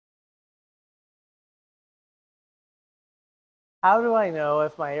How do I know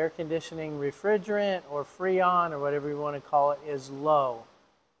if my air conditioning refrigerant or freon or whatever you want to call it is low?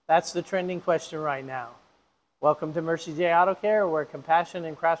 That's the trending question right now. Welcome to Mercie J Auto Care, where compassion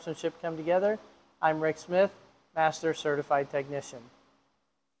and craftsmanship come together. I'm Rick Smith, Master Certified Technician.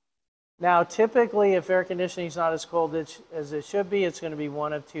 Now, typically, if air conditioning is not as cold as it should be, it's going to be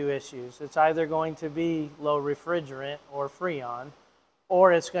one of two issues. It's either going to be low refrigerant or freon,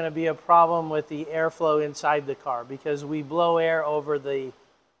 or it's going to be a problem with the airflow inside the car because we blow air over the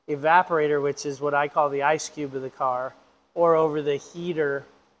evaporator, which is what I call the ice cube of the car, or over the heater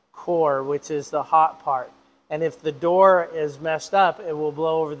core, which is the hot part. And if the door is messed up, it will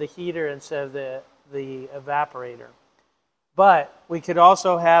blow over the heater instead of the evaporator. But we could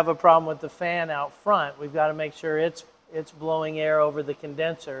also have a problem with the fan out front. We've got to make sure it's blowing air over the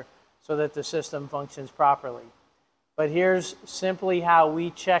condenser so that the system functions properly. But here's simply how we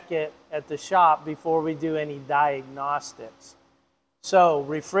check it at the shop before we do any diagnostics. So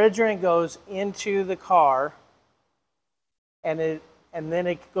refrigerant goes into the car, and then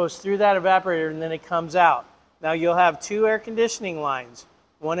it goes through that evaporator, and then it comes out. Now you'll have two air conditioning lines.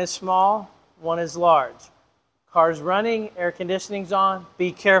 One is small, one is large. Car's running, air conditioning's on,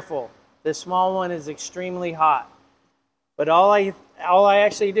 be careful. This small one is extremely hot. But all I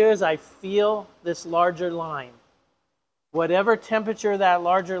actually do is I feel this larger line. Whatever temperature that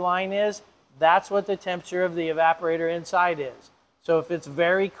larger line is, that's what the temperature of the evaporator inside is. So if it's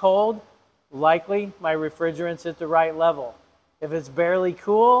very cold, likely my refrigerant's at the right level. If it's barely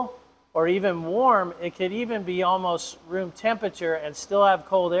cool or even warm, it could even be almost room temperature and still have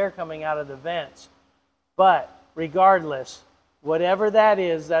cold air coming out of the vents. But regardless, whatever that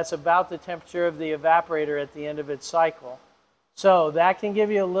is, that's about the temperature of the evaporator at the end of its cycle. So that can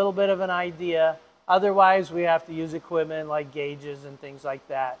give you a little bit of an idea. Otherwise, we have to use equipment like gauges and things like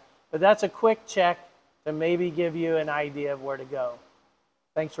that. But that's a quick check to maybe give you an idea of where to go.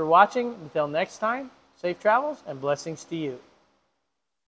 Thanks for watching. Until next time, safe travels and blessings to you.